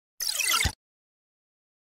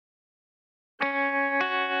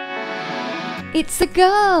It's a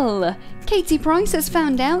girl! Katie Price has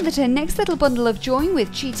found out that her next little bundle of joy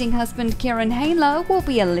with cheating husband Kieran Hayler will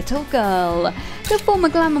be a little girl. The former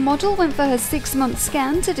glamour model went for her 6-month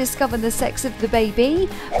scan to discover the sex of the baby,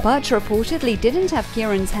 but reportedly didn't have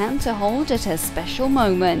Kieran's hand to hold at her special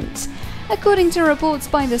moment. According to reports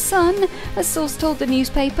by The Sun, a source told the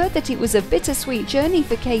newspaper that it was a bittersweet journey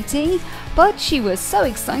for Katie, but she was so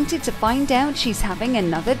excited to find out she's having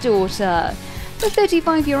another daughter. The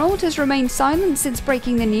 35-year-old has remained silent since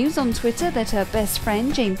breaking the news on Twitter that her best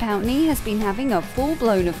friend Jane Pountney has been having a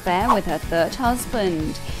full-blown affair with her third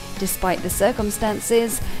husband. Despite the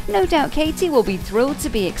circumstances, no doubt Katie will be thrilled to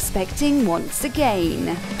be expecting once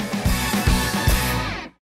again.